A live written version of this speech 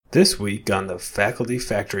This week on the Faculty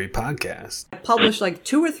Factory podcast. I published like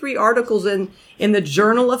 2 or 3 articles in the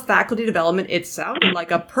Journal of Faculty Development. It sounded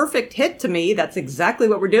like a perfect hit to me. That's exactly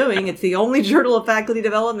what we're doing. It's the only Journal of Faculty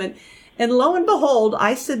Development. And lo and behold,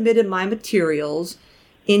 I submitted my materials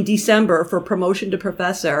in December for promotion to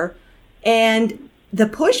professor. And the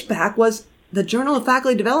pushback was the Journal of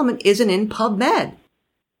Faculty Development isn't in PubMed.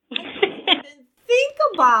 Think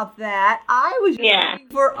about that. I was looking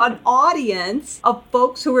for an audience of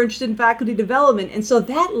folks who were interested in faculty development. And so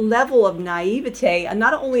that level of naivete, and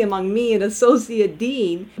not only among me, an associate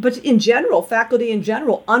dean, but in general, faculty in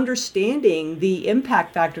general, understanding the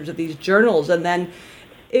impact factors of these journals. And then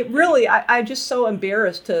it really, I'm just so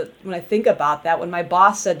embarrassed when I think about that, when my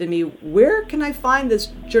boss said to me, where can I find this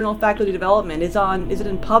Journal of Faculty Development? Is it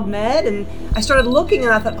in PubMed? And I started looking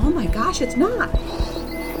and I thought, oh my gosh, it's not.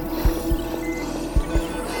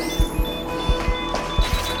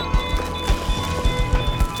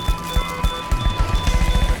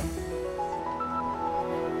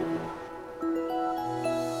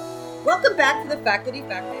 Welcome back to the Faculty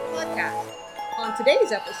Factory podcast. On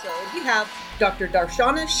today's episode, we have Dr.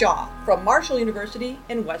 Darshana Shah from Marshall University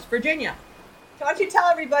in West Virginia. Why don't you tell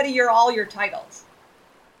everybody all your titles?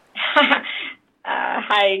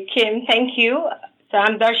 Hi, Kim. Thank you. So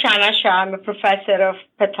I'm Darshana Shah. I'm a professor of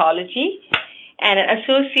pathology and an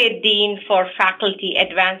associate dean for faculty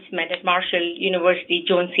advancement at Marshall University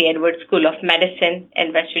Joan C. Edwards School of Medicine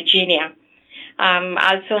in West Virginia.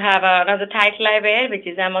 I also have another title I wear, which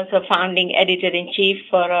is I'm also founding editor-in-chief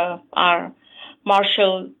for our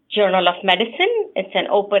Marshall Journal of Medicine. It's an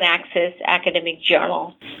open access academic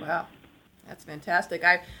journal. Wow, that's fantastic.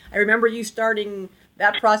 I remember you starting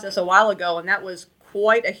that process a while ago, and that was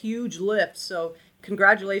quite a huge lift. So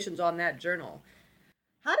congratulations on that journal.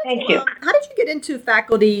 Thank you. How did you get into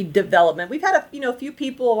faculty development? We've had a few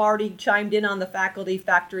people have already chimed in on the Faculty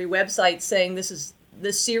Factory website saying this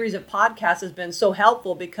series of podcasts has been so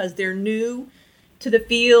helpful because they're new to the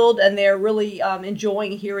field and they're really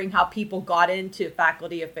enjoying hearing how people got into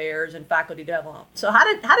faculty affairs and faculty development. So how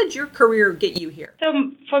did your career get you here? So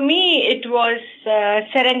for me, it was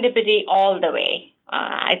serendipity all the way.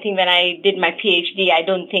 I think when I did my PhD, I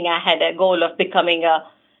don't think I had a goal of becoming a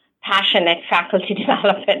passionate faculty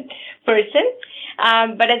development person.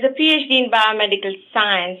 But as a PhD in biomedical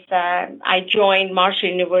science, I joined Marshall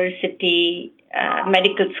University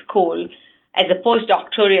Medical School as a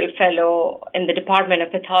postdoctoral fellow in the Department of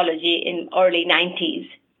Pathology in early 90s.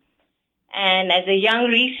 And as a young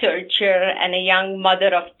researcher and a young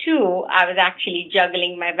mother of 2, I was actually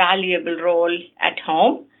juggling my valuable role at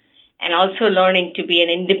home and also learning to be an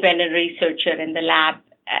independent researcher in the lab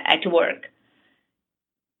at work.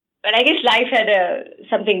 But I guess life had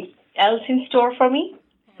something else in store for me.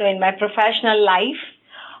 So in my professional life,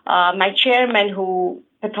 my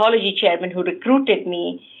pathology chairman who recruited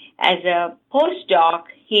me as a postdoc,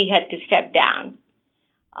 he had to step down.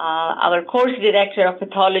 Our course director of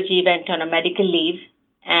pathology went on a medical leave,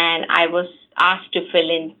 and I was asked to fill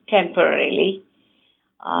in temporarily.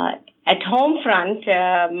 At home front,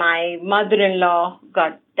 my mother-in-law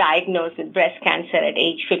got diagnosed with breast cancer at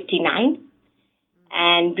age 59,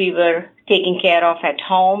 and we were taken care of at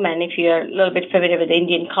home. And if you're a little bit familiar with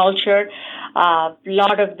Indian culture, a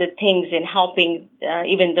lot of the things in helping,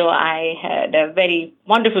 even though I had a very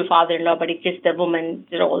wonderful father-in-law, but it's just the woman's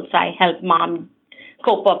role. So I helped mom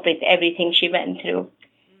cope up with everything she went through.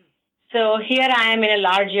 So here I am in a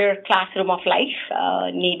larger classroom of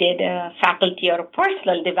life, needed faculty or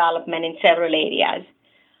personal development in several areas.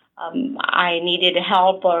 I needed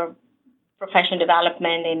help or professional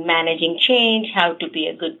development in managing change, how to be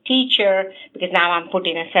a good teacher, because now I'm put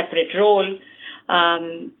in a separate role.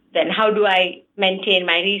 Then how do I maintain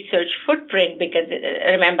my research footprint? Because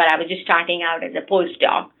remember, I was just starting out as a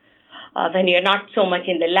postdoc. When you're not so much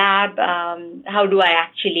in the lab, how do I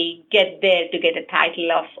actually get there to get a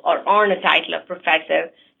title of or earn a title of professor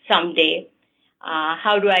someday?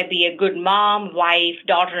 How do I be a good mom, wife,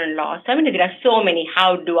 daughter-in-law? So there are so many.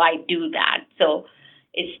 How do I do that? So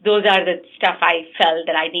those are the stuff I felt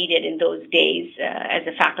that I needed in those days as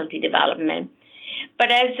a faculty development.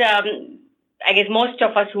 But as I guess most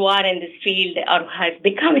of us who are in this field or has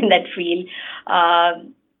become in that field,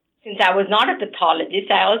 since I was not a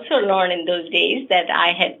pathologist, I also learned in those days that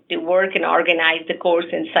I had to work and organize the course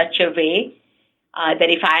in such a way that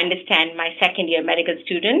if I understand my second-year medical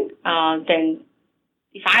student, then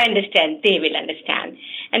if I understand, they will understand.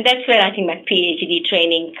 And that's where I think my PhD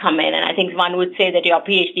training come in. And I think one would say that your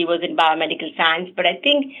PhD was in biomedical science, but I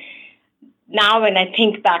think now when I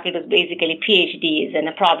think back, it was basically PhDs and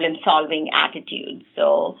a problem-solving attitude.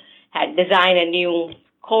 So had designed a new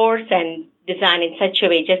course and design in such a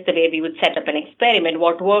way, just the way we would set up an experiment,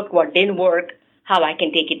 what worked, what didn't work, how I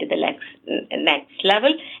can take it to the next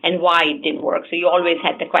level, and why it didn't work. So you always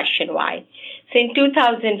had the question why. So in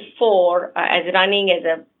 2004, as running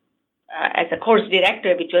as a course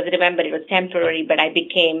director, which was, remember, it was temporary, but I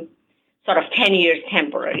became sort of 10 years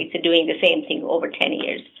temporary, so doing the same thing over 10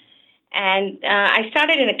 years. And I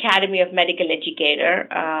started an Academy of Medical Educator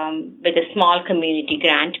with a small community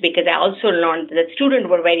grant, because I also learned that students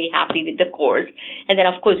were very happy with the course. And then,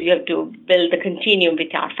 of course, you have to build the continuum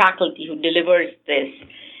with our faculty who delivers this.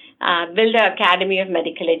 Build the Academy of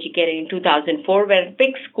Medical Educator in 2004, where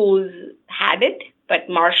big schools had it, but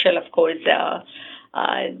Marshall, of course,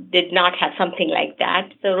 did not have something like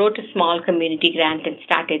that. So wrote a small community grant and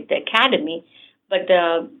started the academy. But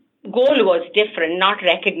the goal was different, not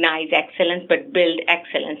recognize excellence, but build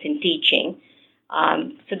excellence in teaching.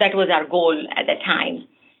 So that was our goal at the time.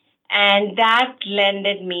 And that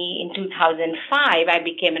landed me in 2005. I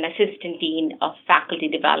became an assistant dean of faculty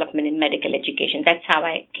development in medical education. That's how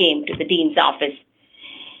I came to the dean's office.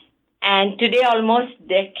 And today, almost a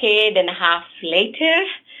decade and a half later,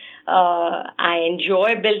 I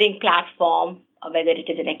enjoy building platform, whether it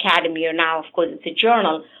is an academy or now, of course, it's a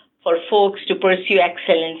journal, for folks to pursue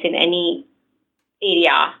excellence in any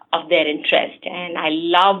area of their interest. And I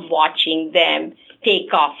love watching them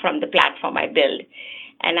take off from the platform I build.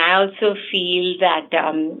 And I also feel that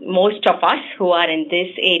most of us who are in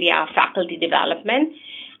this area of faculty development,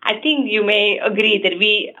 I think you may agree that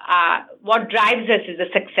what drives us is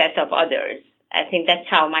the success of others. I think that's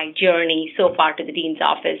how my journey so far to the dean's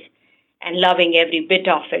office, and loving every bit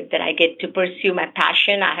of it, that I get to pursue my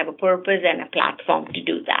passion. I have a purpose and a platform to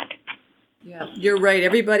do that. Yeah, you're right.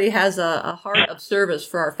 Everybody has a heart of service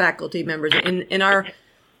for our faculty members. In our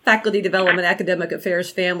faculty development, academic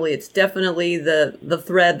affairs family, it's definitely the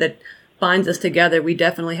thread that binds us together. We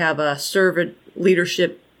definitely have a servant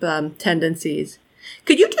leadership tendencies.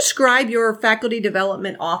 Could you describe your faculty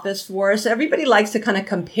development office for us? Everybody likes to kind of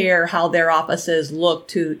compare how their offices look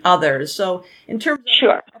to others. So in terms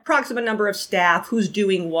of approximate number of staff, who's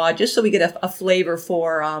doing what, just so we get a flavor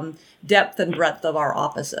for depth and breadth of our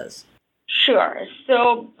offices. Sure.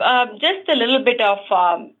 So just a little bit of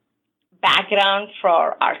background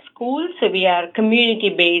for our school. So we are a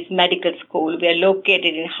community-based medical school. We are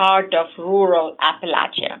located in heart of rural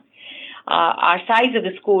Appalachia. Our size of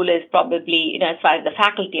the school is probably, as far as the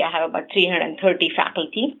faculty, I have about 330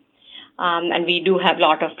 faculty. And we do have a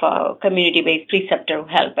lot of community-based preceptors who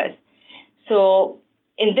help us. So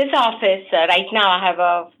in this office, right now, I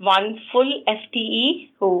have one full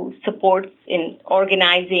FTE who supports in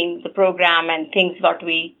organizing the program and things what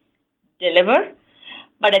we deliver.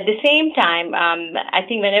 But at the same time, I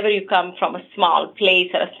think whenever you come from a small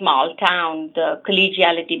place or a small town, the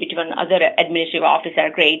collegiality between other administrative offices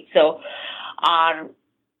are great. So our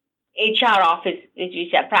HR office, which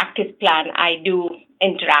is a practice plan, I do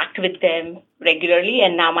interact with them regularly.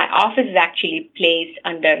 And now my office is actually placed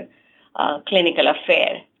under clinical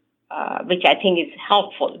affair, which I think is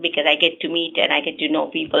helpful because I get to meet and I get to know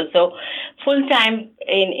people. So full-time,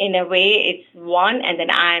 in a way, it's one, and then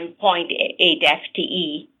I'm 0.8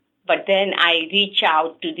 FTE. But then I reach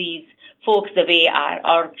out to these folks the way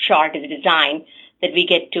our chart is designed, that we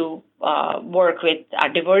get to work with our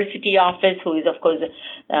diversity office, who is, of course,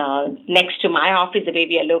 next to my office, the way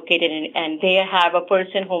we are located, and they have a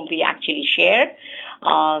person whom we actually share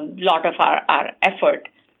a lot of our effort.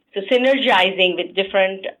 So synergizing with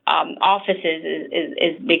different offices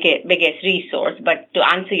is biggest resource. But to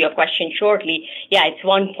answer your question shortly, yeah, it's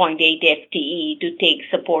 1.8 FTE to take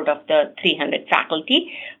support of the 300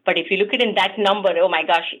 faculty. But if you look at it in that number, oh my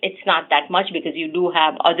gosh, it's not that much because you do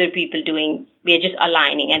have other people doing, we are just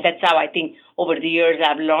aligning. And that's how I think over the years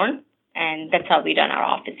I've learned. And that's how we run our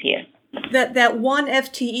office here. That one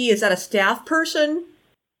FTE, is that a staff person?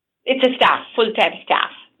 It's a staff, full-time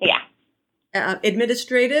staff, yeah.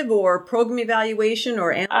 Administrative or program evaluation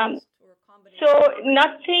or analyst or combination? So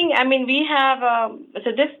nothing. I mean, we have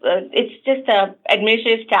it's just a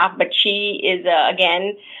administrative staff, but she is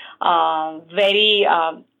again very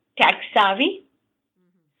tech savvy.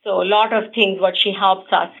 So a lot of things what she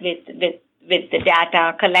helps us with the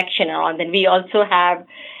data collection and all. Then we also have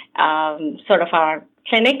sort of our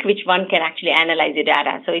clinic, which one can actually analyze the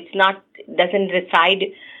data. So it's doesn't reside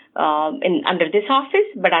under this office,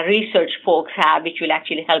 but our research folks have, which will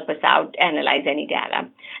actually help us out analyze any data.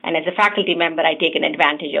 And as a faculty member, I take an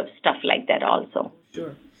advantage of stuff like that also.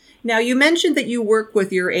 Sure. Now, you mentioned that you work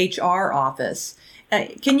with your HR office.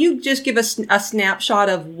 Can you just give us a snapshot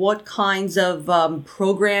of what kinds of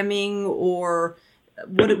programming or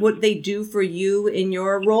what they do for you in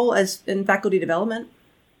your role as in faculty development?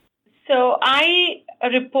 So I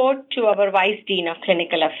report to our Vice Dean of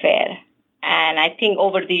Clinical Affairs. And I think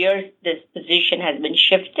over the years, this position has been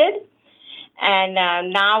shifted. And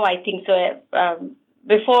now I think so.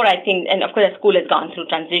 Before, I think, and of course, the school has gone through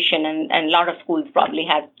transition, and a lot of schools probably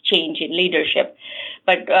have change in leadership.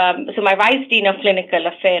 But so my Vice Dean of Clinical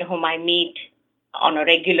Affairs, whom I meet on a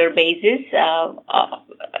regular basis,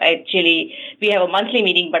 actually, we have a monthly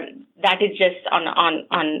meeting, but that is just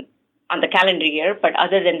on the calendar year. But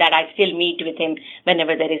other than that, I still meet with him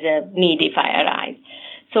whenever there is a need if I arise.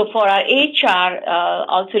 So for our HR,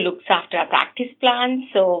 also looks after our practice plan.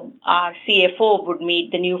 So our CFO would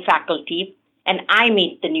meet the new faculty, and I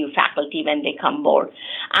meet the new faculty when they come board.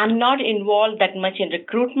 I'm not involved that much in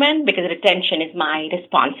recruitment because retention is my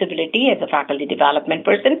responsibility as a faculty development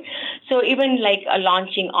person. So even like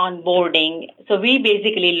launching onboarding, so we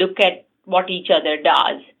basically look at what each other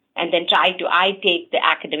does and then I take the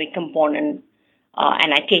academic component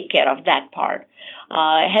and I take care of that part.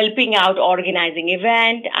 Helping out organizing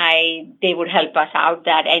event, they would help us out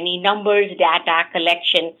that any numbers, data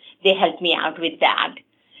collection, they help me out with that.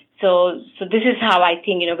 So this is how I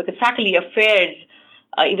think, because faculty affairs,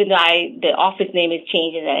 even though the office name is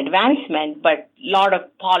changed as an advancement, but a lot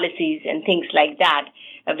of policies and things like that.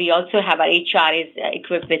 We also have our HR is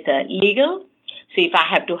equipped with legal. So if I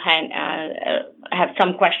have to have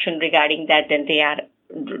some question regarding that, then they are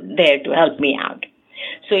there to help me out.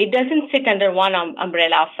 So it doesn't sit under one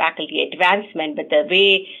umbrella of faculty advancement, but the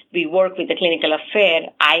way we work with the clinical affair,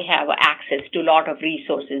 I have access to a lot of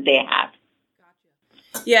resources they have.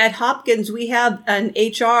 Yeah, at Hopkins, we have an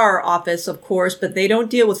HR office, of course, but they don't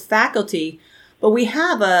deal with faculty. But we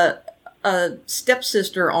have a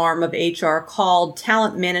stepsister arm of HR called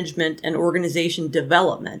Talent Management and Organization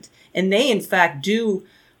Development. And they, in fact, do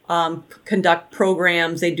conduct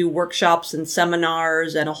programs. They do workshops and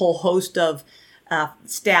seminars and a whole host of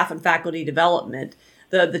staff and faculty development.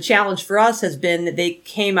 The challenge for us has been that they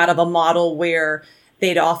came out of a model where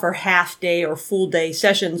they'd offer half-day or full-day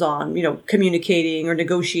sessions on, communicating or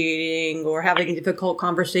negotiating or having difficult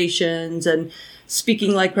conversations and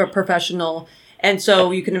speaking like a professional. And so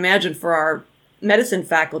you can imagine for our medicine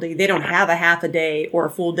faculty, they don't have a half a day or a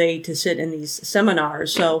full day to sit in these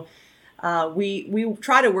seminars. So we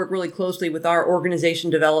try to work really closely with our organization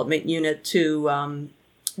development unit to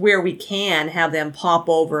where we can have them pop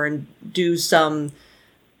over and do some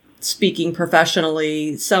speaking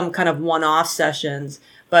professionally, some kind of one-off sessions.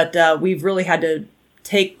 But we've really had to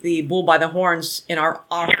take the bull by the horns in our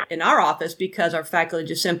office because our faculty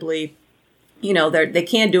just simply, they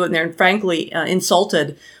can't do it. And they're frankly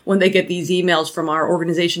insulted when they get these emails from our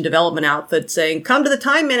organization development outfit saying, come to the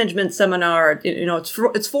time management seminar.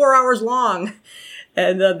 It's 4 hours long.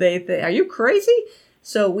 And they think, are you crazy?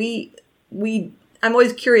 So I'm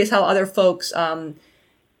always curious how other folks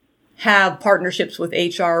have partnerships with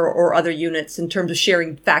HR or other units in terms of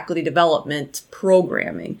sharing faculty development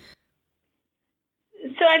programming.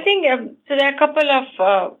 So I think, so there are a couple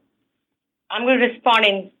of, I'm going to respond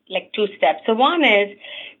in like two steps. So one is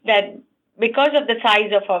that because of the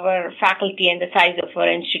size of our faculty and the size of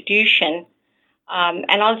our institution,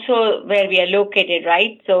 and also where we are located,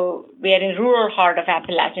 right? So we are in rural heart of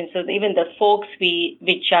Appalachian. So even the folks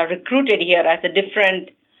which are recruited here as a different,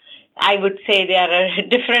 I would say they are a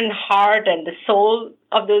different heart and the soul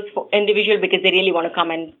of those individuals because they really want to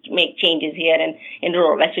come and make changes here in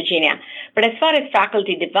rural West Virginia. But as far as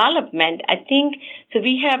faculty development, I think, so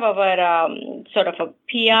we have our sort of a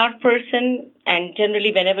PR person, and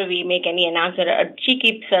generally whenever we make any announcement, she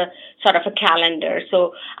keeps a sort of a calendar.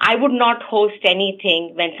 So I would not host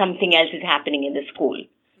anything when something else is happening in the school.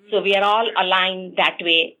 So we are all aligned that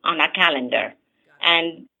way on our calendar.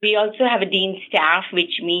 And we also have a dean staff,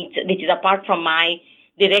 which is apart from my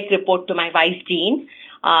direct report to my vice dean.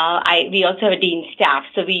 We also have a dean staff.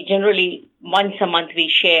 So we generally, once a month, we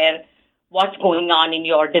share what's going on in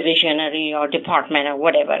your division or in your department or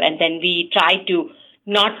whatever. And then we try to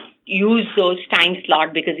not use those time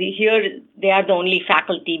slots because here they are the only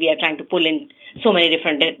faculty we are trying to pull in so many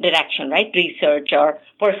different directions, right? Research or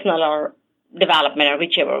personal or development or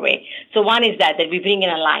whichever way. So one is that we bring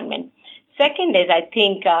in alignment. Second is, I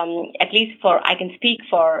think, at least I can speak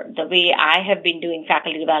for the way I have been doing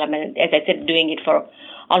faculty development, as I said, doing it for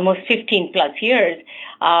almost 15 plus years.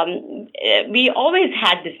 We always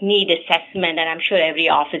had this need assessment, and I'm sure every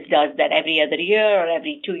office does that every other year or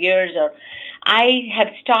every 2 years. Or I have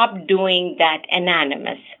stopped doing that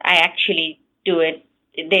anonymous. I actually do it.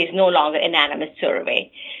 There's no longer anonymous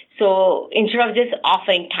survey. So instead of just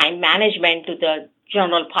offering time management to the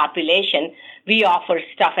general population, we offer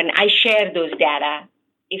stuff, and I share those data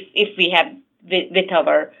if we have with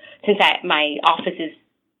our, since my office is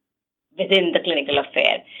within the clinical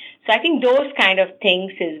affair. So I think those kind of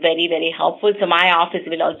things is very, very helpful. So my office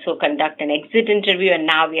will also conduct an exit interview, and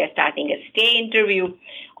now we are starting a stay interview.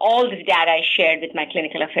 All this data I shared with my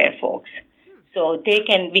clinical affair folks. So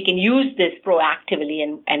we can use this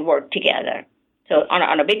proactively and work together. So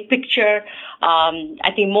on a big picture,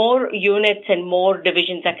 I think more units and more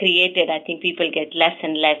divisions are created. I think people get less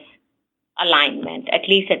and less alignment, at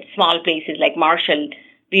least at small places like Marshall.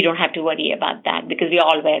 We don't have to worry about that because we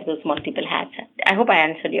all wear those multiple hats. I hope I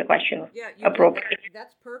answered your question appropriately.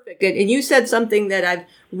 That's perfect. And you said something that I've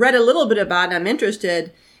read a little bit about and I'm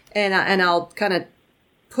interested, and I'll kind of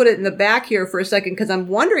put it in the back here for a second because I'm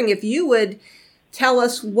wondering if you would tell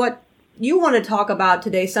us what you want to talk about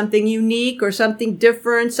today, something unique or something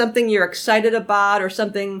different, something you're excited about or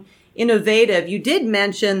something innovative. You did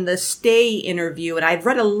mention the stay interview, and I've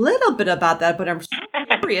read a little bit about that, but I'm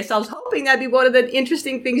curious. I was hoping that'd be one of the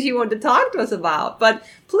interesting things you wanted to talk to us about. But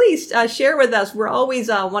please share with us. We're always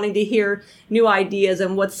wanting to hear new ideas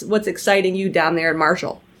and what's exciting you down there in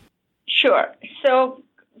Marshall. Sure. So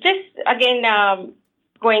just again,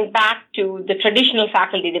 going back to the traditional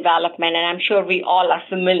faculty development, and I'm sure we all are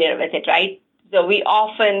familiar with it, right? So we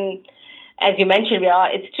often, as you mentioned,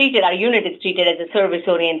 our unit is treated as a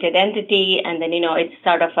service-oriented entity, and then, it's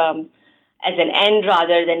sort of as an end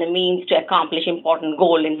rather than a means to accomplish important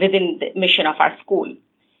goal within the mission of our school.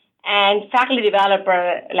 And faculty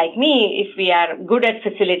developer like me, if we are good at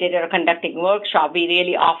facilitating or conducting workshop, we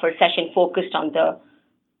really offer session focused on the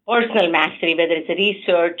personal mastery, whether it's a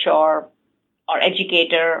research or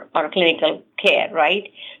educator or clinical care, right?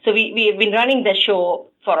 So we have been running the show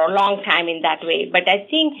for a long time in that way. But I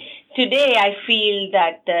think today I feel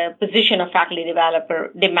that the position of faculty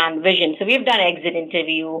developer demand vision. So we've done exit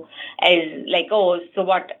interview as like, so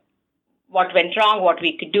what went wrong, what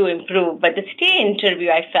we could do, improve. But the stay interview,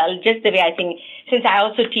 I felt just the way I think, since I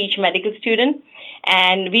also teach medical students,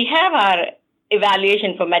 and we have our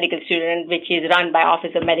evaluation for medical students, which is run by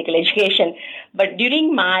Office of Medical Education. But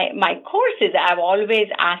during my courses, I've always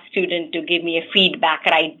asked students to give me a feedback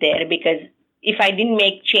right there, because if I didn't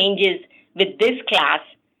make changes with this class,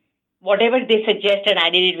 whatever they suggested, I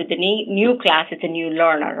did it with the new class, it's a new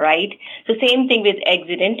learner, right? So same thing with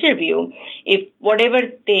exit interview. If whatever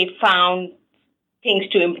they found things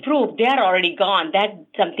to improve, they are already gone. That's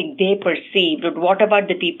something they perceived. But what about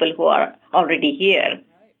the people who are already here?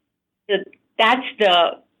 So that's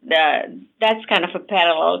that's kind of a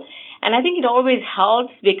parallel. And I think it always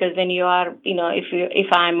helps because when you are,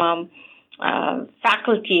 if I'm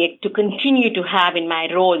faculty to continue to have in my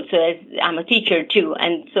role, so as I'm a teacher too,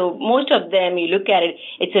 and so most of them, you look at it,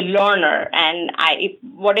 it's a learner, and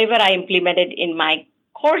whatever I implemented in my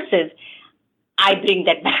courses, I bring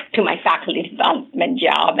that back to my faculty development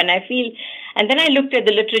job, and then I looked at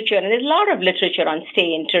the literature, and there's a lot of literature on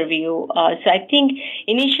stay interview. So I think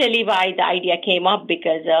initially why the idea came up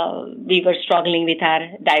because we were struggling with our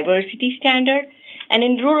diversity standard. And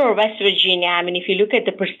in rural West Virginia, if you look at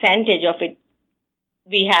the percentage of it,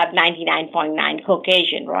 we have 99.9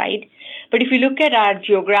 Caucasian, right? But if you look at our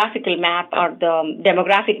geographical map or the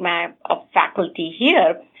demographic map of faculty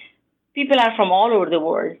here, people are from all over the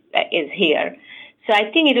world is here. So I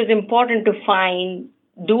think it is important to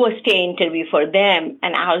do a stay interview for them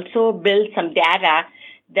and also build some data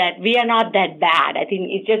that we are not that bad. I think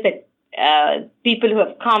it's just that people who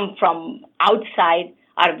have come from outside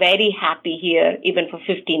are very happy here, even for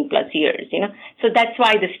 15 plus years, So that's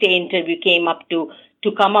why the stay interview came up to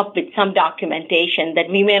come up with some documentation that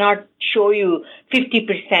we may not show you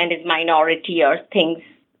 50% is minority or things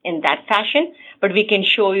in that fashion, but we can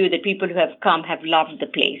show you that people who have come have loved the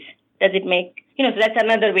place. Does it make, so that's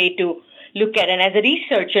another way to look at it. And as a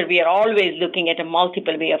researcher, we are always looking at a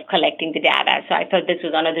multiple way of collecting the data. So I thought this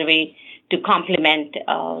was another way to complement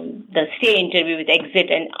the stay interview with exit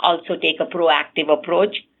and also take a proactive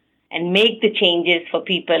approach and make the changes for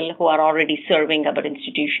people who are already serving our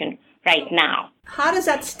institution right now. How does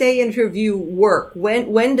that stay interview work?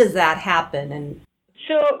 When does that happen? And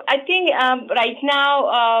so I think right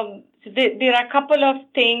now there are a couple of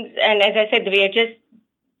things, and as I said, we are just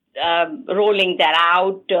rolling that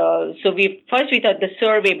out. So we thought the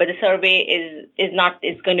survey, but the survey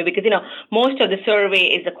is going to, because most of the survey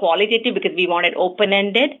is a qualitative because we want it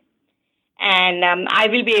open-ended. And I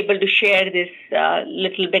will be able to share this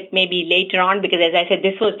little bit maybe later on because, as I said,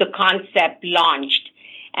 this was the concept launched.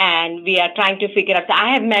 And we are trying to figure out, so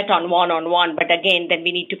I have met on one-on-one, but again, then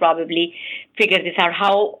we need to probably figure this out,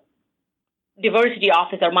 how diversity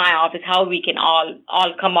office or my office, how we can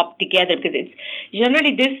all come up together, because it's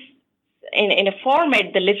generally this, in a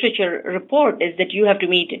format, the literature report is that you have to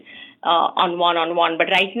meet on one-on-one. But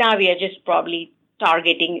right now we are just probably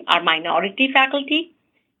targeting our minority faculty.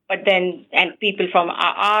 But then, and people from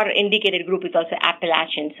our indicated group is also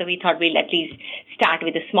Appalachian. So we thought we'll at least start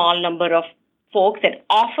with a small number of folks and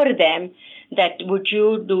offer them that would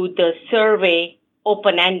you do the survey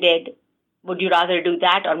open-ended? Would you rather do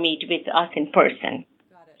that or meet with us in person?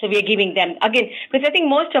 So we are giving them, again, because I think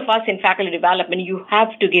most of us in faculty development, you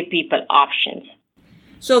have to give people options.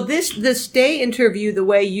 So this day interview, the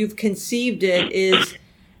way you've conceived it, is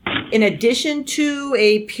in addition to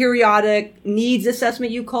a periodic needs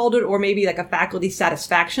assessment, you called it, or maybe like a faculty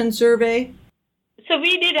satisfaction survey? So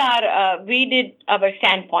we did our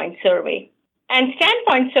standpoint survey. And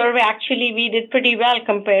standpoint survey, actually, we did pretty well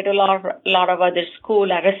compared to a lot of other schools.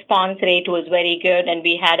 Our response rate was very good, and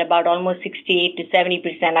we had about almost 68 to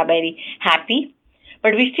 70% are very happy.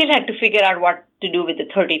 But we still had to figure out what to do with the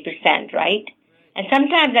 30%, right? And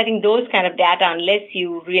sometimes I think those kind of data, unless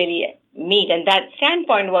you really meet, and that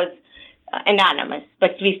standpoint was anonymous,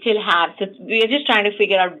 but we still have. So we are just trying to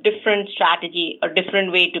figure out different strategy or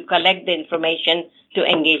different way to collect the information to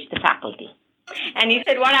engage the faculty. And you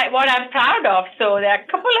said what I'm proud of. So there are a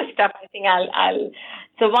couple of stuff I think I'll.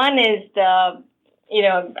 So one is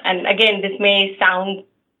and again, this may sound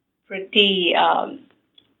pretty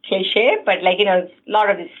cliche, but a lot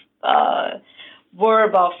of this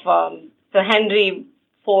verb of so Henry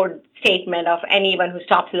Ford statement of anyone who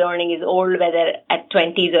stops learning is old, whether at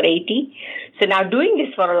 20s or 80. So now doing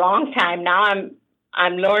this for a long time, now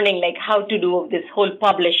I'm learning how to do this whole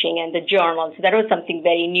publishing and the journal. So that was something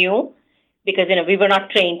very new, because we were not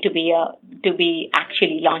trained to be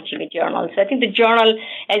actually launching a journal. So I think the journal,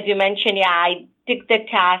 as you mentioned, I took the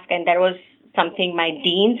task, and that was something my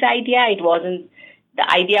dean's idea. It wasn't, the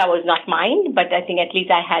idea was not mine, but I think at least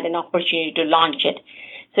I had an opportunity to launch it.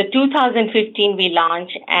 So 2015 we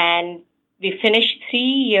launched, and we finished 3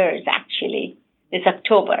 years actually this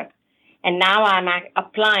October. And now I'm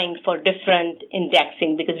applying for different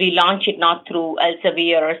indexing, because we launched it not through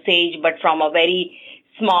Elsevier or Sage, but from a very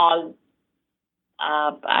small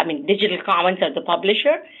Digital Commons as the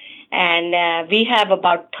publisher, and we have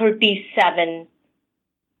about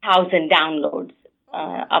 37,000 downloads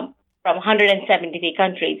from 173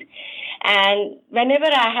 countries. And whenever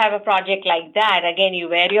I have a project like that, again, you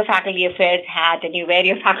wear your faculty affairs hat and you wear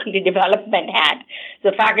your faculty development hat.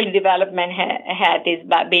 So faculty development hat is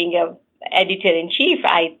by being a editor-in-chief.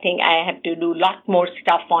 I think I have to do a lot more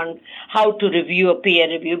stuff on how to review a peer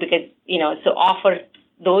review, because, so offer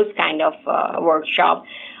those kind of workshop.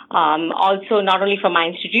 Also, not only for my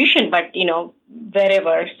institution, but,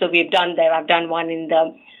 wherever. So we've done that. I've done one in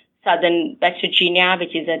the Southern West Virginia,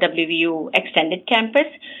 which is a WVU extended campus.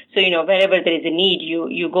 So, wherever there is a need,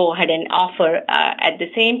 you go ahead and offer. At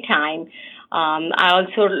the same time, I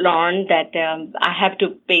also learned that I have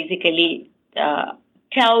to basically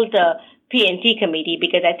tell the P&T committee,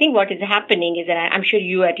 because I think what is happening is that I'm sure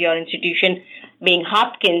you at your institution, being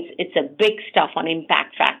Hopkins, it's a big stuff on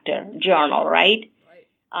impact factor journal, right?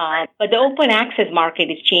 But the open access market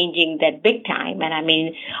is changing that big time.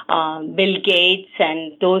 And Bill Gates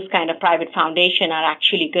and those kind of private foundation are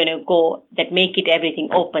actually going to go that make it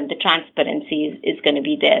everything open. The transparency is going to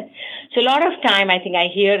be there. So a lot of time, I think I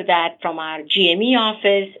hear that from our GME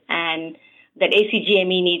office, and that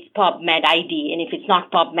ACGME needs PubMed ID. And if it's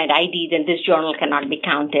not PubMed ID, then this journal cannot be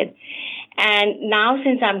counted. And now,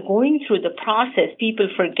 since I'm going through the process, people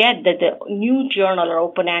forget that the new journal or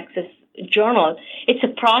open access journal, it's a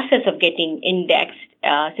process of getting indexed.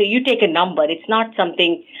 So you take a number. It's not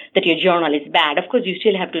something that your journal is bad. Of course, you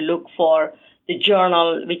still have to look for the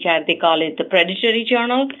journal, they call it the predatory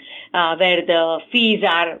journal, where the fees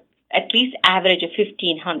are at least average of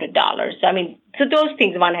 $1,500. So those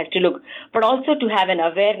things one has to look, but also to have an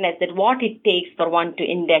awareness that what it takes for one to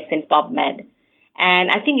index in PubMed. And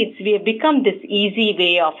I think we have become this easy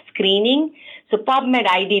way of screening. So PubMed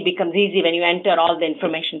ID becomes easy when you enter, all the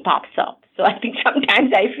information pops up. So I think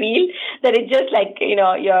sometimes I feel that it's just like,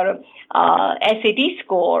 your SAT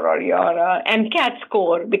score or your MCAT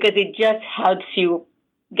score, because it just helps you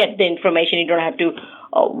get the information. You don't have to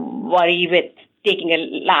worry with taking a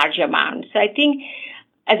large amount. So I think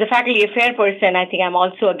as a faculty affair person, I think I'm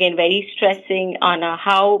also, again, very stressing on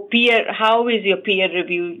how is your peer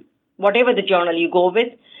review, whatever the journal you go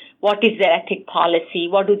with, what is their ethic policy,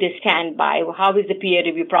 what do they stand by, how is the peer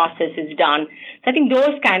review process is done. So I think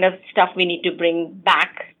those kind of stuff we need to bring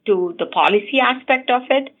back to the policy aspect of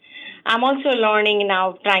it. I'm also learning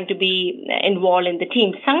now, trying to be involved in the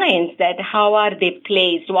team science, that how are they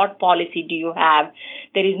placed, what policy do you have.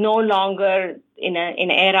 There is no longer, in an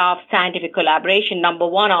era of scientific collaboration, number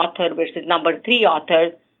one author versus number three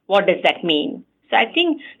author. What does that mean? So I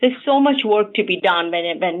think there's so much work to be done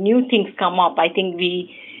when new things come up. I think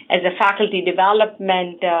we, as a faculty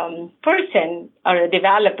development person or a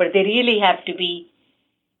developer, they really have to be,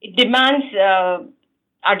 it demands,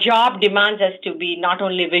 our job demands us to be not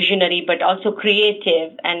only visionary, but also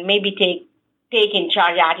creative and maybe take in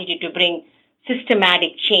charge attitude to bring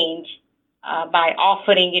systematic change by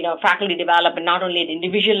offering, faculty development, not only at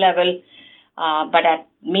individual level, but at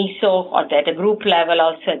MESO or at a group level,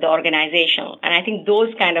 also at the organizational. And I think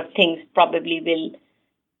those kind of things probably will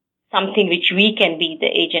something which we can be the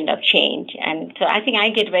agent of change. And so I think I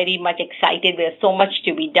get very much excited. There's so much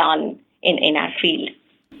to be done in our field.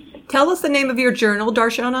 Tell us the name of your journal,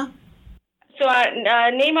 Darshana. So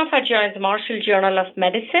our name of our journal is Marshall Journal of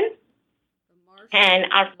Medicine. And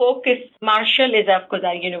our focus, Marshall, is, of course,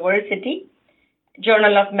 our university,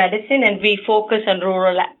 Journal of Medicine, and we focus on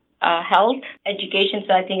rural health education.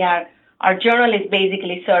 So I think our journal is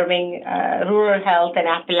basically serving rural health and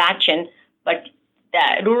Appalachian, but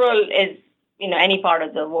rural is, any part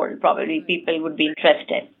of the world, probably people would be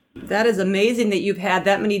interested. That is amazing that you've had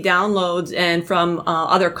that many downloads and from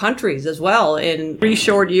other countries as well in 3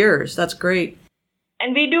 short years. That's great.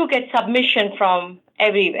 And we do get submission from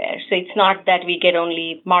everywhere. So it's not that we get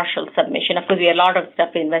only Marshall submission. Of course, we have a lot of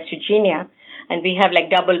stuff in West Virginia, and we have like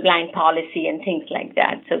double-blind policy and things like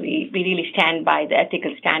that. So we really stand by the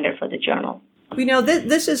ethical standard for the journal.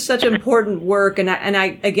 This is such important work. And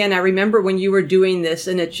I remember when you were doing this,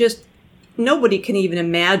 and it's just, nobody can even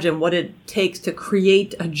imagine what it takes to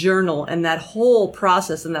create a journal and that whole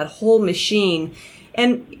process and that whole machine.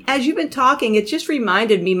 And as you've been talking, it just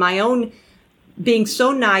reminded me my own being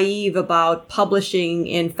so naive about publishing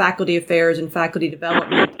in faculty affairs and faculty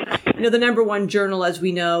development. The number one journal, as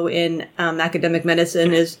we know, in academic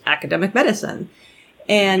medicine is Academic Medicine.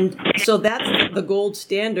 And so that's the gold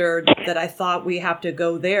standard that I thought we have to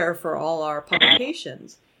go there for all our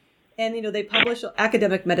publications. And, they publish,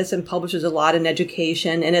 Academic Medicine publishes a lot in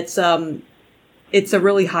education, and it's a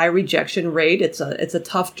really high rejection rate. It's a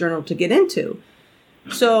tough journal to get into.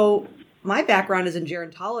 So my background is in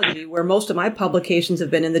gerontology, where most of my publications have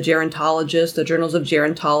been in the gerontologist, the journals of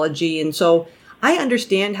gerontology. And so I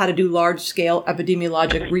understand how to do large-scale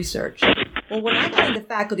epidemiologic research. Well, when I got into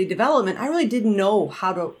faculty development, I really didn't know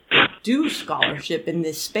how to do scholarship in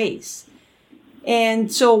this space.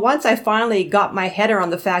 And so once I finally got my head around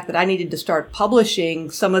the fact that I needed to start publishing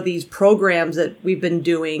some of these programs that we've been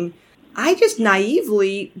doing, I just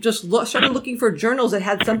naively started looking for journals that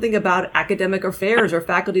had something about academic affairs or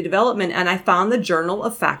faculty development, and I found the Journal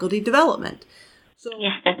of Faculty Development. So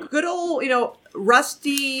good old,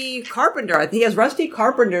 Rusty Carpenter. I think he has Rusty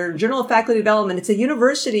Carpenter, Journal of Faculty Development. It's a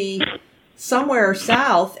university somewhere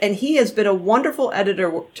south, and he has been a wonderful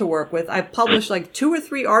editor to work with. I've published like 2 or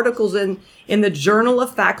 3 articles in the Journal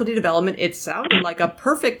of Faculty Development. It sounded like a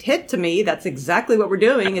perfect hit to me. That's exactly what we're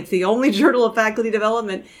doing. It's the only Journal of Faculty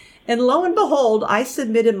Development. And lo and behold, I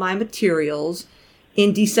submitted my materials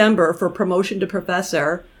in December for promotion to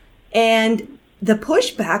professor, and the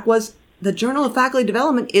pushback was the Journal of Faculty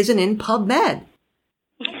Development isn't in PubMed.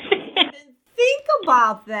 Think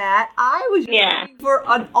about that. I was looking for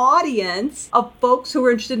an audience of folks who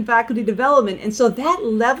were interested in faculty development. And so that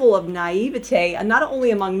level of naivete, and not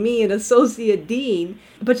only among me, an associate dean,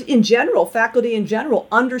 but in general, faculty in general,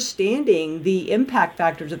 understanding the impact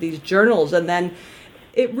factors of these journals. And then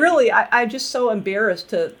it really, I'm just so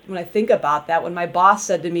embarrassed when I think about that, when my boss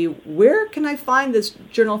said to me, where can I find this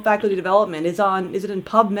Journal of Faculty Development? Is it in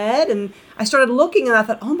PubMed? And I started looking, and I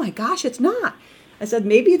thought, oh my gosh, it's not. I said,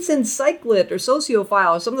 maybe it's in Psychlit or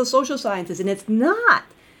Sociophile or some of the social sciences, and it's not.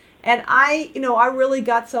 And I really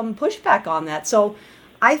got some pushback on that. So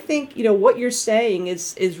I think, what you're saying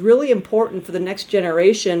is really important for the next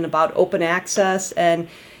generation about open access and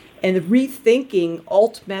rethinking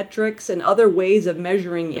altmetrics and other ways of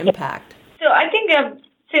measuring impact. So I think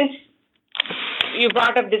since you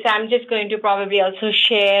brought up this, I'm just going to probably also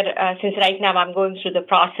share, since right now I'm going through the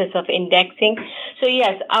process of indexing. So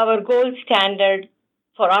yes, our gold standard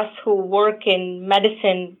for us who work in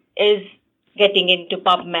medicine is getting into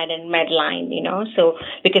PubMed and Medline, so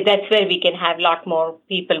because that's where we can have a lot more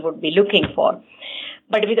people would be looking for.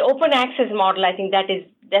 But with the open access model, I think that is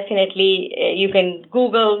definitely, you can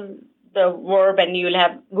Google the verb and you'll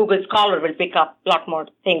have Google Scholar will pick up a lot more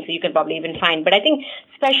things you can probably even find. But I think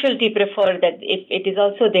specialty prefer that if it is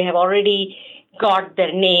also, they have already got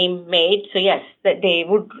their name made. So yes, that they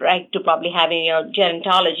would like to probably have in your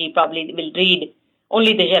gerontology, probably will read,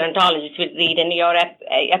 only the gerontologist will read, and your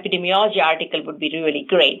epidemiology article would be really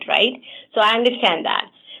great, right? So I understand that.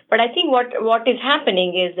 But I think what is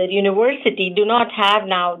happening is that university do not have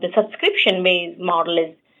now, the subscription-based model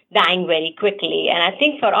is dying very quickly. And I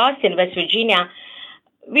think for us in West Virginia,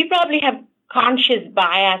 we probably have conscious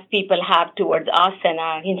bias people have towards us and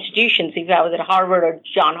our institutions. If I was at Harvard or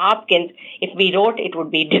Johns Hopkins, if we wrote, it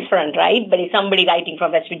would be different, right? But if somebody writing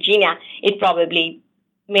from West Virginia, it probably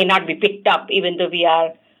may not be picked up, even though we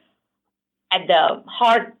are at the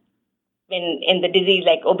heart in the disease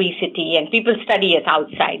like obesity, and people study us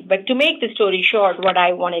outside. But to make the story short, what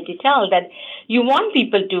I wanted to tell that you want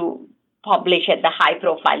people to publish at the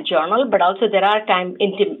high-profile journal, but also there are times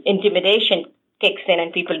intimidation kicks in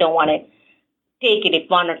and people don't want to take it if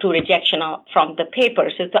one or two rejection from the paper.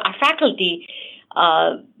 So our faculty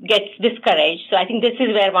gets discouraged. So I think this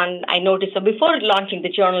is where I noticed. So before launching the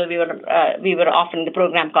journal, we were offering the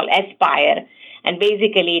program called Aspire, and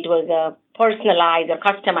basically it was a personalized or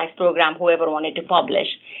customized program, whoever wanted to publish.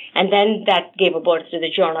 And then that gave a birth to the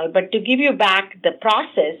journal. But to give you back the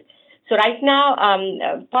process, so right now,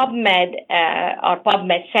 PubMed or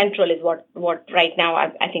PubMed Central is what right now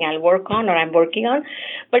I think I'll work on or I'm working on.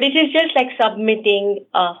 But it is just like submitting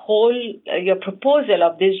your proposal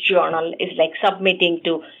of this journal is like submitting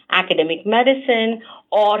to academic medicine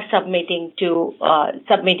or submitting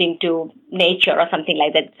to Nature or something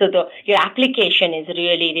like that. So your application is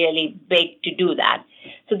really, really big to do that.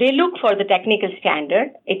 So they look for the technical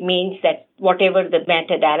standard. It means that whatever the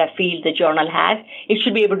metadata field the journal has, it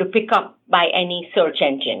should be able to pick up by any search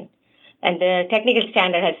engine. And the technical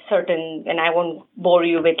standard has certain, and I won't bore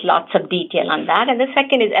you with lots of detail on that. And the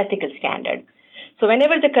second is ethical standard. So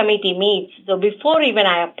whenever the committee meets, so before even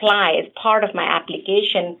I apply as part of my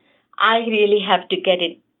application, I really have to get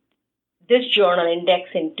this journal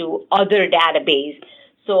indexed into other database.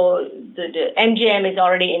 So the MJM is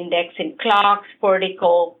already indexed in Clocks,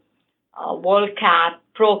 Portico, WorldCat,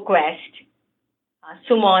 ProQuest,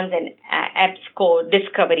 Summons, and EBSCO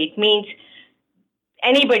Discovery. It means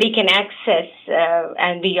anybody can access,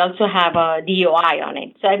 and we also have a DOI on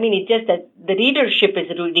it. So, I mean, it's just that the readership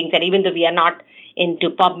is reading that even though we are not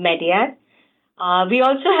into PubMed yet. We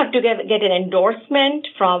also have to get an endorsement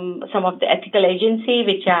from some of the ethical agency,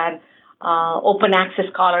 which are Open Access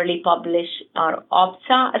Scholarly Publish or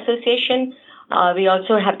OPSA Association. We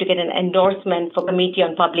also have to get an endorsement for Committee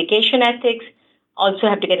on Publication Ethics. Also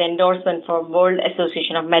have to get endorsement for World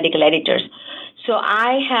Association of Medical Editors. So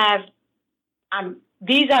I have,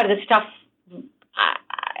 these are the stuff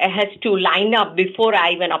has to line up before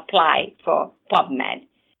I even apply for PubMed.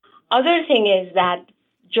 Other thing is that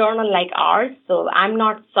journal like ours, so I'm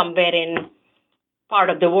not somewhere in part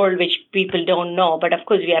of the world which people don't know, but of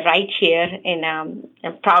course we are right here in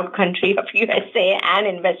a proud country of USA and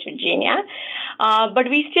in West Virginia. But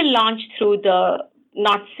we still launch through the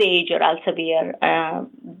not Sage or Elsevier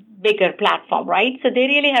bigger platform, right? So they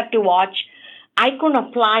really have to watch. I couldn't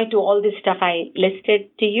apply to all this stuff I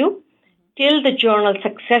listed to you till the journal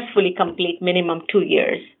successfully complete minimum 2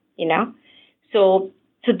 years, So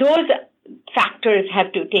those factors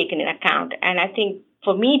have to be taken in account. And I think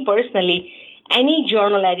for me personally, any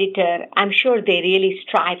journal editor, I'm sure they really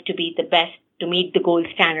strive to be the best to meet the gold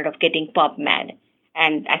standard of getting PubMed.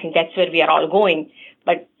 And I think that's where we are all going.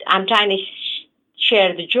 But I'm trying to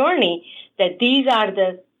share the journey that these are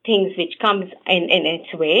the things which comes in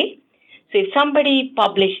its way. So if somebody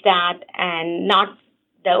published that and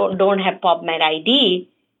don't have PubMed ID,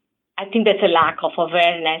 I think that's a lack of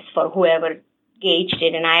awareness for whoever gauged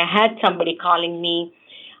it. And I had somebody calling me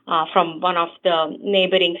from one of the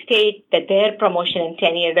neighboring states that their promotion and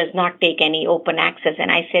tenure does not take any open access.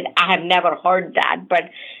 And I said, I have never heard that, but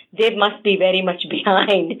they must be very much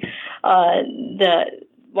behind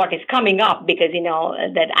what is coming up because,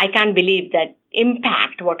 that I can't believe that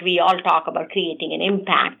impact, what we all talk about, creating an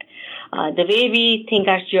impact. The way we think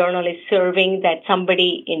our journal is serving that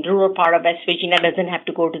somebody in rural part of West Virginia doesn't have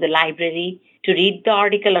to go to the library to read the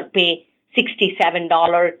article or pay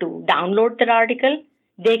 $67 to download the article.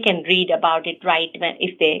 They can read about it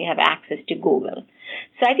if they have access to Google.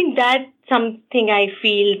 So I think that's something I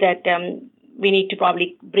feel that we need to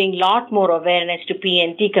probably bring a lot more awareness to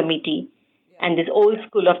P&T committee and this old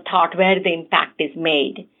school of thought where the impact is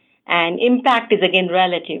made. And impact is, again,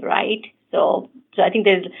 relative, right? So I think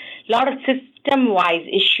there's a lot of system-wise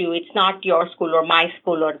issue. It's not your school or my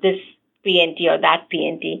school or this P&T or that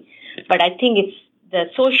P&T. But I think it's the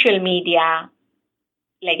social media,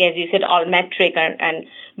 like as you said, all metric, and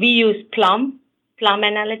we use Plum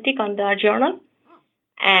Analytic on our journal.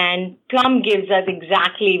 And Plum gives us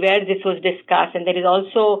exactly where this was discussed. And there is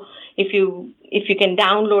also, if you can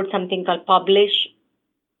download something called Publish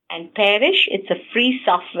and Perish, it's a free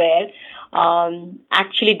software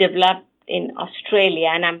actually developed in Australia.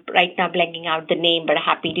 And I'm right now blanking out the name, but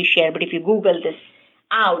happy to share. But if you Google this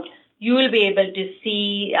out, you will be able to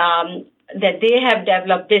see that they have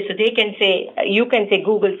developed this. So they can say, you can say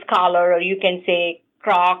Google Scholar, or you can say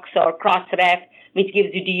Crocs or Crossref, which gives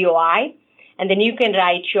you DOI. And then you can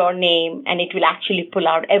write your name, and it will actually pull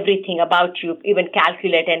out everything about you, even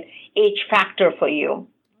calculate an age factor for you.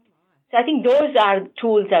 So I think those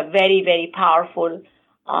tools are very, very powerful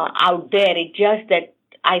out there. It's just that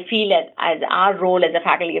I feel that as our role as a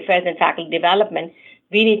faculty affairs and faculty development,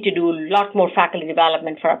 we need to do a lot more faculty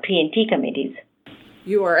development for our P&T committees.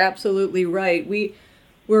 You are absolutely right.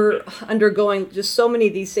 We're undergoing just so many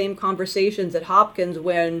of these same conversations at Hopkins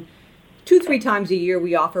when 2-3 times a year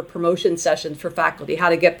we offer promotion sessions for faculty, how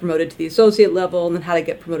to get promoted to the associate level and then how to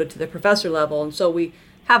get promoted to the professor level. And so we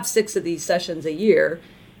have 6 of these sessions a year.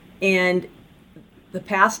 And the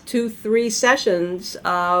past 2-3 sessions,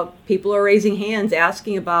 people are raising hands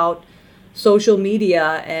asking about social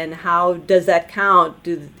media and how does that count?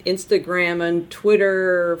 Do Instagram and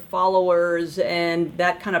Twitter followers and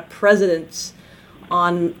that kind of presence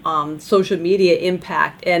on social media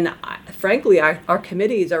impact? And frankly, our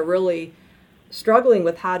committees are really struggling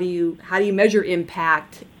with how do you measure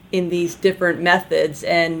impact in these different methods,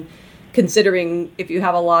 and considering if you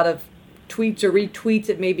have a lot of tweets or retweets,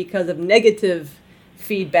 it may be because of negative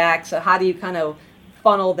feedback. So how do you kind of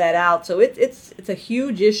funnel that out? So it's a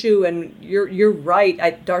huge issue, and you're right,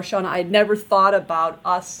 Darshana. I never thought about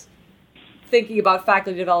us thinking about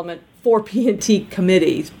faculty development for P&T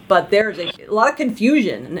committees, but there's a lot of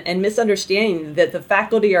confusion and misunderstanding that the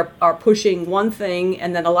faculty are pushing one thing,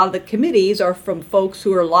 and then a lot of the committees are from folks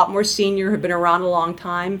who are a lot more senior, have been around a long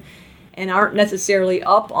time, and aren't necessarily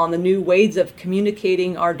up on the new ways of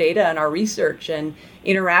communicating our data and our research and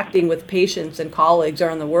interacting with patients and colleagues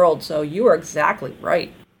around the world. So you are exactly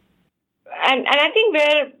right. And I think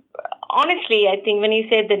honestly, I think when you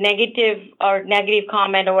say the negative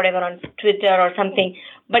comment or whatever on Twitter or something,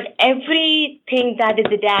 but everything that is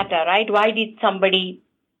the data, right? Why did somebody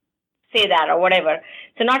say that or whatever?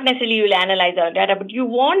 So not necessarily you will analyze our data, but you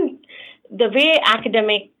want the way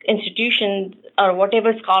academic institutions or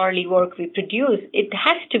whatever scholarly work we produce, it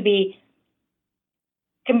has to be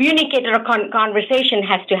communicated, or conversation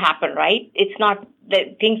has to happen, right? It's not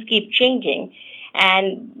that things keep changing.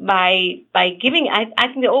 And by giving, I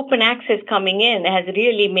think the open access coming in has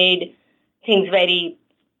really made things very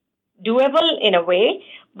doable in a way.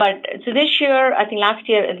 But so this year, I think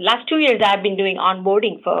last 2 years, I've been doing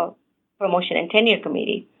onboarding for promotion and tenure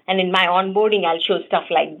committee. And in my onboarding, I'll show stuff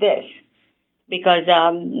like this because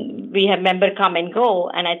we have member come and go.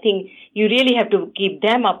 And I think you really have to keep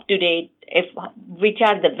them up to date which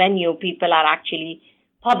are the venue people are actually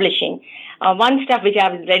publishing. One stuff which I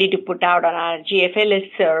was ready to put out on our GFA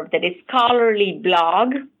listserv, that is scholarly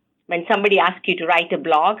blog. When somebody asks you to write a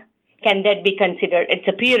blog, can that be considered, it's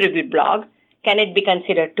a peer-reviewed blog, can it be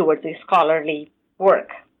considered towards a scholarly work?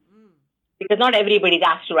 Because not everybody is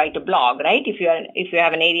asked to write a blog, right? If you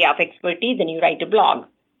have an area of expertise, then you write a blog.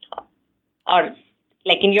 Or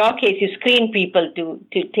like in your case, you screen people to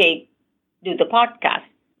do the podcast.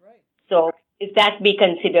 Right. So is that be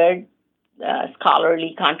considered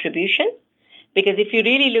scholarly contribution? Because if you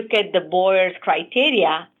really look at the Boyer's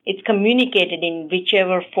criteria, it's communicated in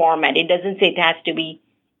whichever format. It doesn't say it has to be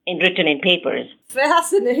written in papers.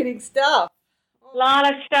 Fascinating stuff. A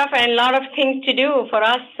lot of stuff and a lot of things to do for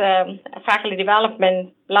us faculty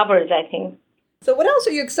development lovers, I think. So what else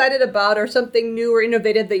are you excited about, or something new or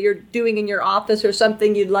innovative that you're doing in your office, or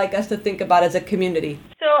something you'd like us to think about as a community?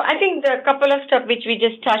 So I think the couple of stuff which we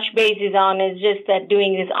just touched bases on is just that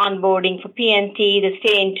doing this onboarding for P&T, the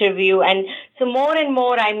stay interview. And so more and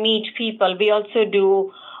more I meet people. We also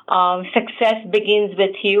do Success Begins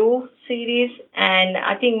With You series. And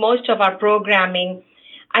I think most of our programming,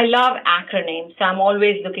 I love acronyms, so I'm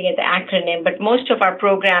always looking at the acronym, but most of our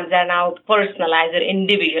programs are now personalized or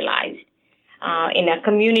individualized in a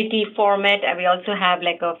community format. And we also have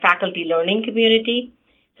like a faculty learning community.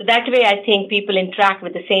 So that way, I think people interact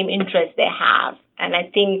with the same interests they have. And I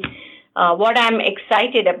think what I'm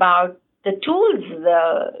excited about, the tools,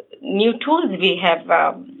 the new tools we have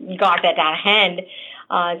got at our hand.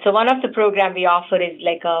 So one of the programs we offer is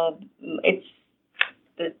like it's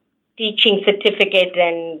the teaching certificate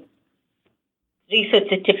and research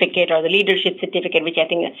certificate, or the leadership certificate, which I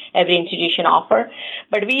think every institution offer.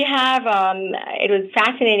 But we have, it was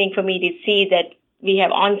fascinating for me to see that we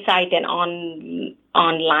have on-site and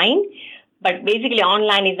online. But basically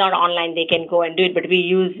online is not online, they can go and do it, but we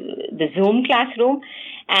use the Zoom classroom.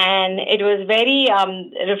 And it was very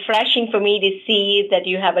refreshing for me to see that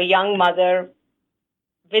you have a young mother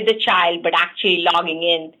with a child, but actually logging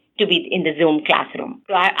in to be in the Zoom classroom.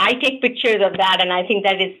 So I take pictures of that, and I think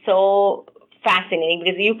that is so fascinating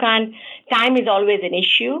because time is always an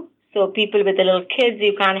issue. So people with the little kids,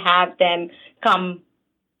 you can't have them come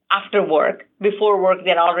after work. Before work,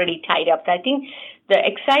 they're already tied up. So I think the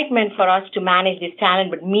excitement for us to manage this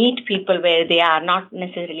talent, but meet people where they are, not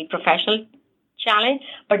necessarily professional challenge,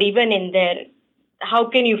 but even in their, how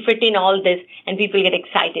can you fit in all this and people get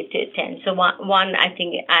excited to attend? So one, I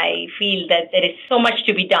think I feel that there is so much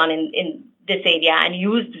to be done in this area and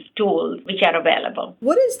use the tools which are available.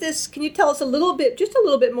 What is this? Can you tell us just a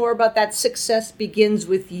little bit more about that success begins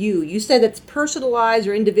with you? You said it's personalized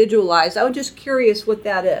or individualized. I was just curious what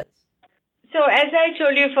that is. So as I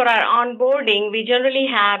told you, for our onboarding, we generally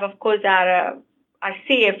have, of course, our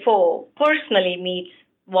CFO personally meets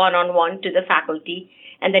one-on-one to the faculty,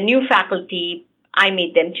 and the new faculty, I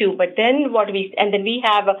meet them too. But then we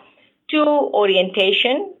have two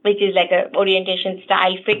orientation, which is like a orientation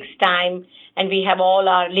style, fixed time, and we have all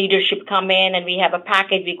our leadership come in, and we have a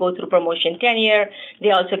package. We go through promotion tenure.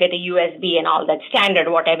 They also get a USB and all that standard,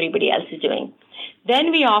 what everybody else is doing.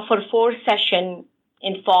 Then we offer 4 session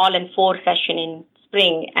in fall and 4 session in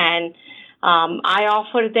spring, and I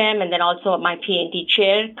offer them, and then also my P&T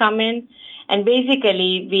chair come in, and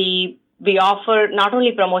basically we offer not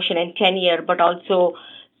only promotion and tenure, but also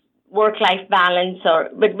work-life balance.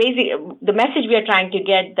 But basically, the message we are trying to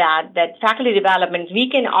get that faculty development, we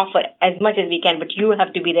can offer as much as we can, but you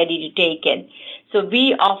have to be ready to take it. So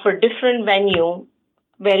we offer different venue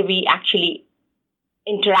where we actually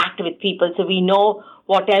interact with people, so we know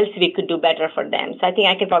what else we could do better for them. So I think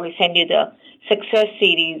I can probably send you the success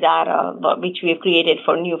series which we have created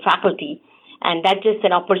for new faculty. And that's just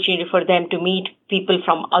an opportunity for them to meet people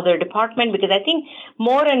from other departments, because I think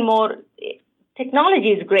more and more technology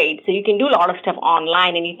is great. So you can do a lot of stuff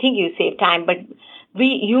online and you think you save time, but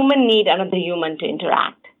we human need another human to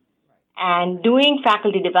interact. And doing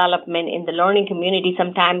faculty development in the learning community,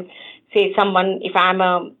 sometimes, say if I'm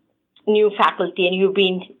a new faculty and you've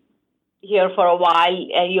been here for a while,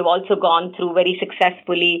 you've also gone through very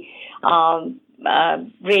successfully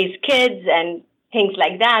raised kids and things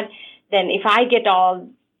like that, then if I get all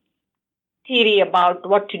theory about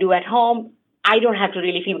what to do at home, I don't have to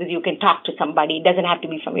really feel, because you can talk to somebody. It doesn't have to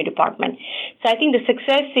be from your department. So I think the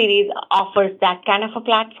Success Series offers that kind of a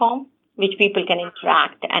platform which people can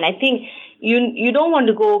interact. And I think you don't want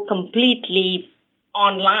to go completely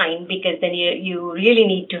online, because then you really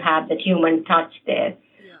need to have that human touch there.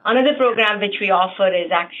 Yeah. Another program which we offer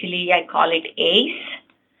is actually, I call it ACE,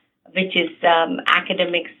 which is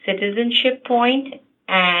Academic Citizenship Point.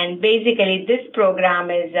 And basically, this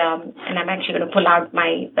program is, and I'm actually going to pull out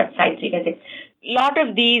my website so you can see. A lot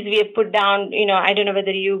of these we have put down, I don't know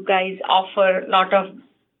whether you guys offer a lot of,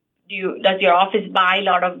 does your office buy a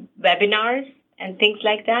lot of webinars and things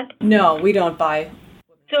like that? No, we don't buy.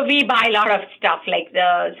 So we buy a lot of stuff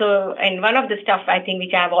and one of the stuff I think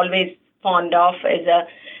which I've always fond of is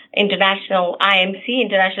International IMC,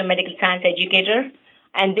 International Medical Science Educator,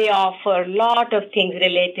 and they offer a lot of things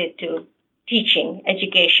related to teaching,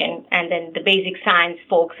 education, and then the basic science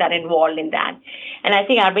folks are involved in that. And I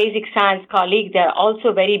think our basic science colleagues, they're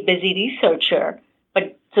also very busy researcher.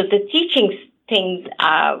 But so the teaching things,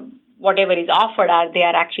 whatever is offered, they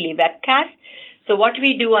are actually webcast. So what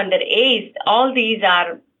we do under ACE, all these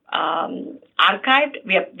are archived.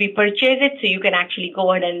 We purchase it, so you can actually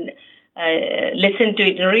go ahead and listen to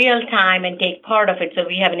it in real time and take part of it. So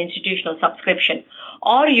we have an institutional subscription.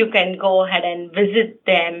 Or you can go ahead and visit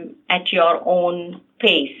them at your own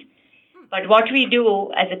pace. But what we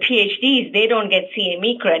do as a PhDs, they don't get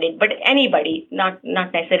CME credit, but anybody, not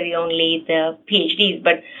necessarily only the PhDs,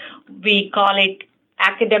 but we call it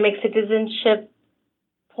Academic Citizenship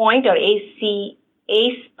Point, or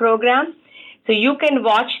ACE program. So you can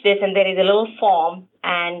watch this, and there is a little form,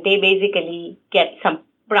 and they basically get some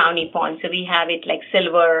brownie points. So we have it like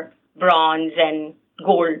silver, bronze, and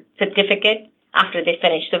gold certificate after they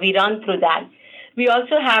finish. So we run through that. We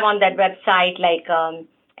also have on that website like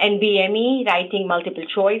NBME, writing multiple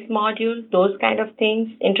choice module, those kind of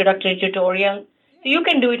things, introductory tutorial. So you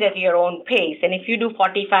can do it at your own pace. And if you do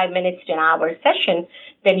 45 minutes to an hour session,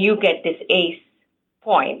 then you get this ACE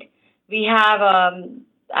point. We have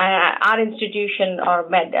our institution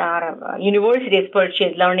or our university has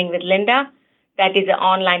purchased Learning with Linda. That is an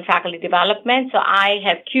online faculty development. So I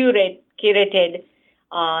have curated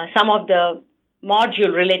some of the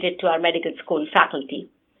module related to our medical school faculty.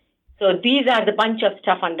 So these are the bunch of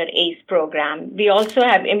stuff under ACE program. We also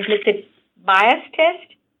have implicit bias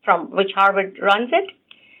test, from which Harvard runs it.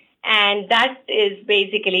 And that is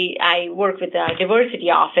basically, I work with the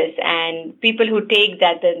diversity office, and people who take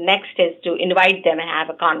that, the next is to invite them and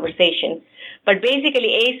have a conversation. But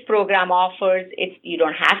basically, ACE program offers, you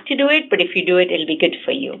don't have to do it, but if you do it, it'll be good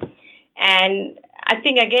for you. And I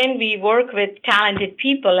think, again, we work with talented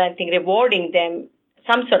people. I think rewarding them,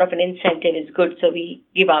 some sort of an incentive is good, so we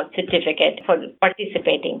give out certificate for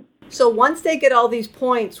participating. So once they get all these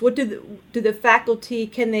points, what do the faculty,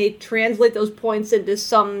 can they translate those points into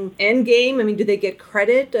some end game? I mean, do they get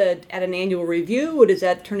credit at an annual review, or does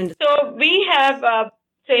that turn into... So we have,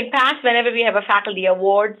 so in past, whenever we have a faculty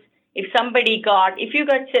awards, if you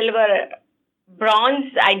got silver,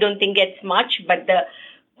 bronze, I don't think gets much, but the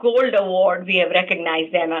gold award, we have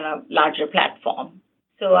recognized them on a larger platform.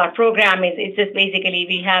 So our program it's just basically,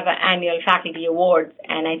 we have an annual faculty awards,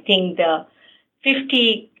 and I think the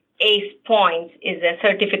 50 ACE points is a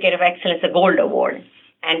Certificate of Excellence, a gold award,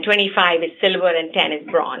 and 25 is silver and 10 is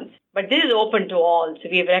bronze. But this is open to all, so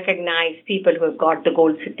we have recognized people who have got the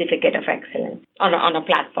gold Certificate of Excellence on a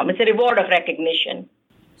platform. It's a reward of recognition.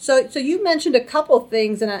 So you mentioned a couple of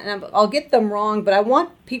things, and I'll get them wrong, but I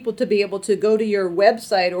want people to be able to go to your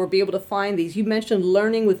website or be able to find these. You mentioned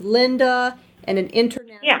Learning with Linda and an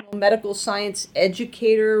international medical science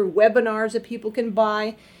educator, webinars that people can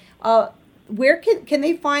buy. Where can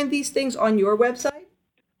they find these things on your website?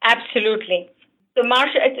 Absolutely. So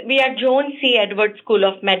we are Joan C. Edwards School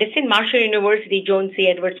of Medicine, Marshall University Joan C.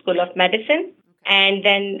 Edwards School of Medicine. And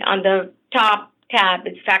then on the top tab,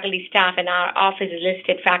 it's faculty staff, and our office is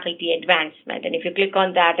listed faculty advancement. And if you click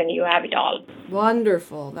on that, and you have it all.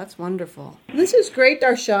 Wonderful. That's wonderful. This is great,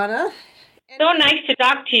 Darshana. So nice to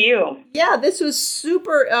talk to you. Yeah, this was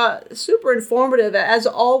super informative. As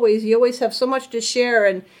always, you always have so much to share,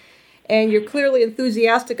 and you're clearly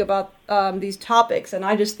enthusiastic about these topics. And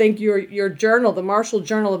I just think your journal, the Marshall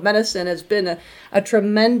Journal of Medicine, has been a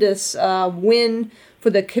tremendous win for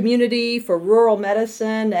the community, for rural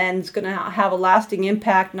medicine, and it's going to have a lasting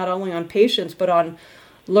impact not only on patients, but on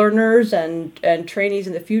learners and trainees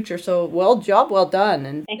in the future. So well done.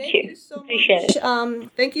 And thank you so Appreciate much.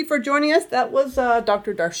 Thank you for joining us. That was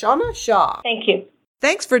Dr. Darshana Shah. Thank you.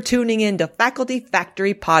 Thanks for tuning in to Faculty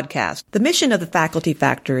Factory Podcast. The mission of the Faculty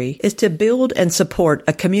Factory is to build and support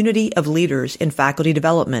a community of leaders in faculty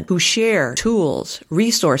development who share tools,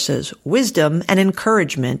 resources, wisdom, and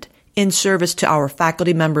encouragement in service to our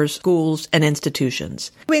faculty members, schools, and institutions.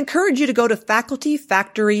 We encourage you to go to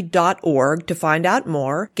facultyfactory.org to find out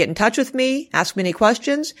more. Get in touch with me, ask me any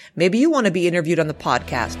questions. Maybe you want to be interviewed on the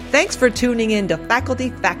podcast. Thanks for tuning in to Faculty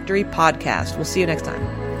Factory Podcast. We'll see you next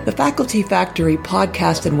time. The Faculty Factory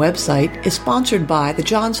podcast and website is sponsored by the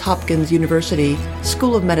Johns Hopkins University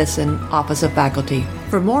School of Medicine Office of Faculty.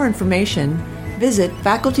 For more information, visit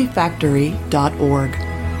facultyfactory.org.